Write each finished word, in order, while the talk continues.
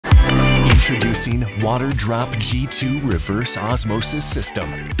Introducing Waterdrop G2 Reverse Osmosis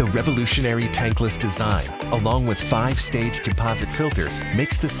System. The revolutionary tankless design, along with 5-stage composite filters,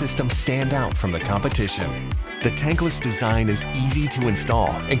 makes the system stand out from the competition. The tankless design is easy to install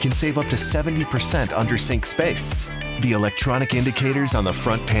and can save up to 70% under sink space. The electronic indicators on the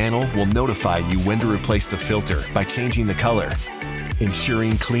front panel will notify you when to replace the filter by changing the color,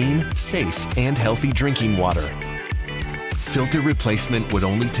 ensuring clean, safe, and healthy drinking water. Filter replacement would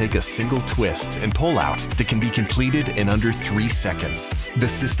only take a single twist and pull-out that can be completed in under 3 seconds. The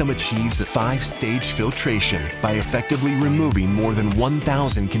system achieves a 5-stage filtration by effectively removing more than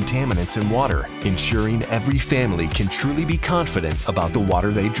 1,000 contaminants in water, ensuring every family can truly be confident about the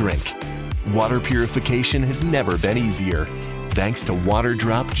water they drink. Water purification has never been easier. Thanks to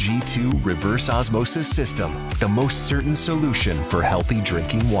Waterdrop G2 Reverse Osmosis System, the most certain solution for healthy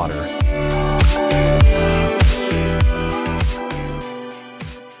drinking water.